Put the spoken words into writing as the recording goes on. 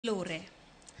Lore,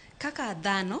 kaka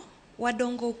dhano,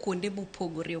 wadongo kuonde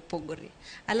mopogore opogore.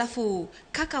 Alafu,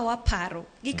 kaka waparo,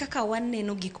 gi kaka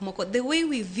waneno gik moko, the way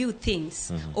we view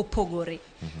things opogore.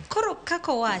 Koro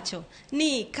kaka wacho,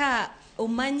 ni ka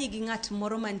omanyi gi ng'at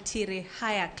moro mantiere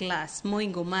higher class,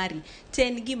 moingo mari,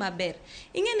 ten gima ber.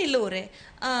 Ing'eni Lore,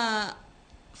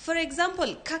 for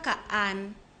example, kaka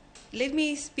an, let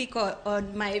me speak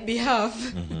on my behalf.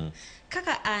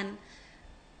 Kaka an,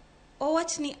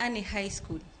 owach ni an e high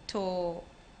school, to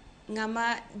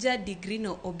ngama ja degree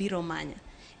no obiro manya.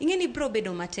 Ingeni bro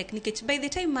bedo matek nikech by the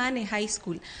time man e high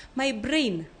school, my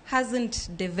brain hasn't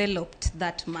developed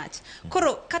that much.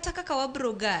 Koro kata kaka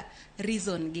wabro ga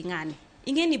reason gi ngani.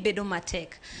 Ingeni bedo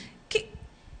matek.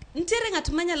 Ntiere ng'at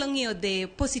manyalo ng'iyo the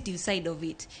positive side of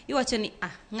it. Iwacho ni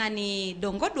ng'ani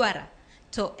dongo dwara,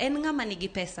 to en ng'ama nigi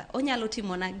pesa, onyalo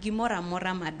timona gimoro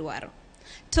amora madwaro.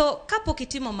 To kapok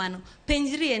itimo mano,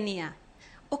 penjri niya,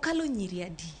 okalo nyiri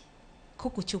adi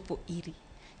koko chopo iri.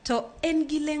 To en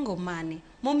gi lengo mane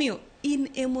momiyo in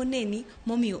emoneni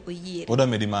momiyo oyiere. Oda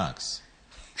medi max.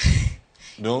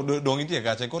 Dong itie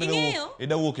kache koro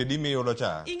ida wuok e dimi yudo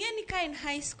cha. Ingeni ka in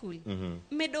high school.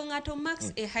 Medo ng'ato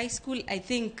max e high school, I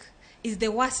think is the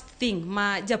worst thing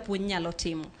ma japuonj nyalo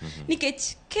timo.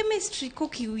 Nikech chemistry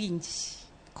kokiwinji,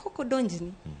 koko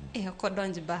donjni, oko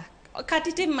donj ba.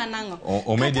 Katitim manango.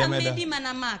 Omedi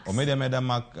mana max. Omedi ameda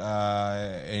mak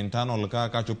internal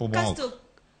ka chopo mok.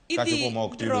 Ka chopo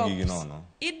mok tiro gigi nono.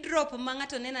 I-drop ma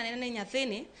ng'ato nena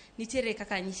nyathini, nitiere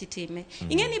kaka nyisi time.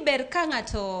 Ingeni ber ka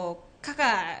ng'ato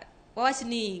kaka wawach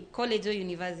ni college or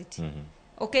university.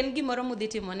 Oken gimoro mudhi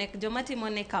timone, joma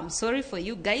timone, I'm sorry for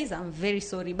you guys, I'm very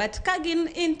sorry. But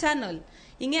kagin internal,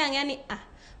 ing'e ni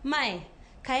mae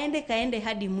kaende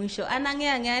hadi mwisho.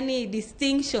 Anang'e ni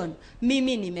distinction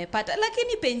mimi nimepata.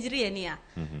 Lakini penjrie niya.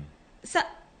 Sa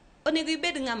onego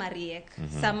ibed ng'ama riek.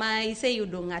 Sama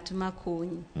iseyudo ng'at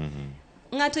makonyi.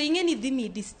 Ng'ato ing'eni dhimi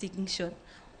distinction.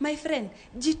 My friend,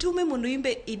 jitume mondo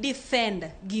imbe i-defend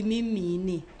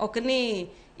gimimini. Okni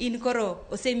in koro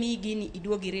osemi gini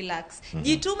iduogi relax.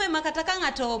 Jitume makata ka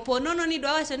ng'ato ponono ni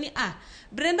dwa wacho ni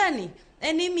Brenda ni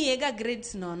eni miega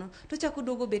grades nono. To chako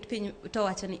duogo bet piny to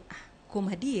wacho ni kuom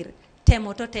adier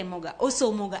temo to temoga,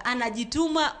 osomoga,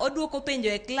 anajituma, oduoko penjo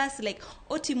e class, like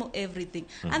otimo everything.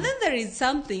 And then there is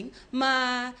something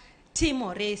ma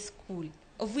timore school,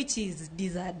 of which is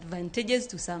disadvantageous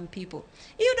to some people.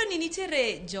 Iyudo ni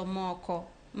nitiere jomoko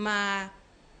ma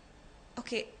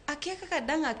okay, akia kaka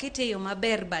danga kete yo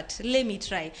maber, but let me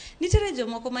try. Nitiere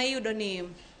jomoko ma iyudo ni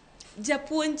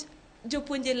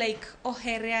jopuonje like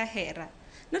ahera.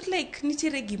 Not like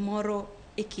nitiere gimoro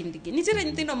e kindgi. Nitiere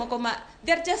nyithindo moko ma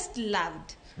they're just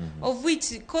loved. Of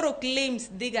which koro claims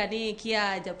diga ni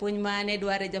kia japuonj mane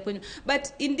dware japuonj.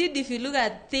 But indeed if you look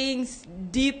at things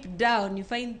deep down, you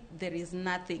find there is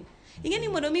nothing. Ingeni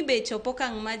mondo mi be chopo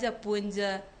kang ma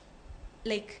japuonj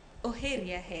like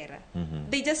ahera.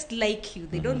 They just like you,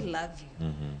 they don't love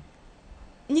you.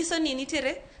 Nyiso ni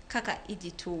nitiere kaka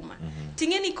ijituma.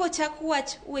 Tingeni ko chak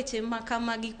wach weche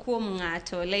makamagi kuom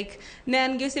ng'ato, like ne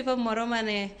an gi osiepa moro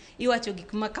mane iwacho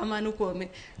gik makamano kuome.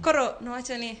 Koro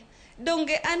nowacho ni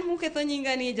donge an muketho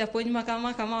nyinga ni japuonj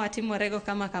makama watimorego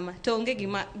kama. To onge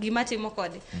gima timo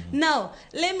kode. Now,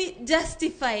 let me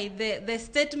justify the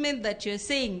statement that you're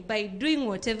saying by doing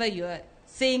whatever you are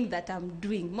saying that I'm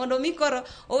doing. Mondo mi koro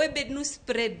owe bednu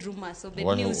spread rumors, obed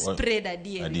ni spread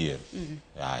adier.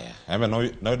 Aya, eme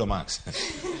no max.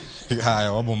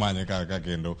 Aya, wabo manye ka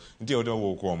kendo. Nitie ote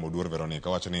wo kuom Oduor Veronica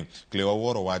wacho ni Cleo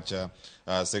Woro wacha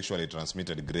sexually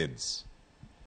transmitted grades.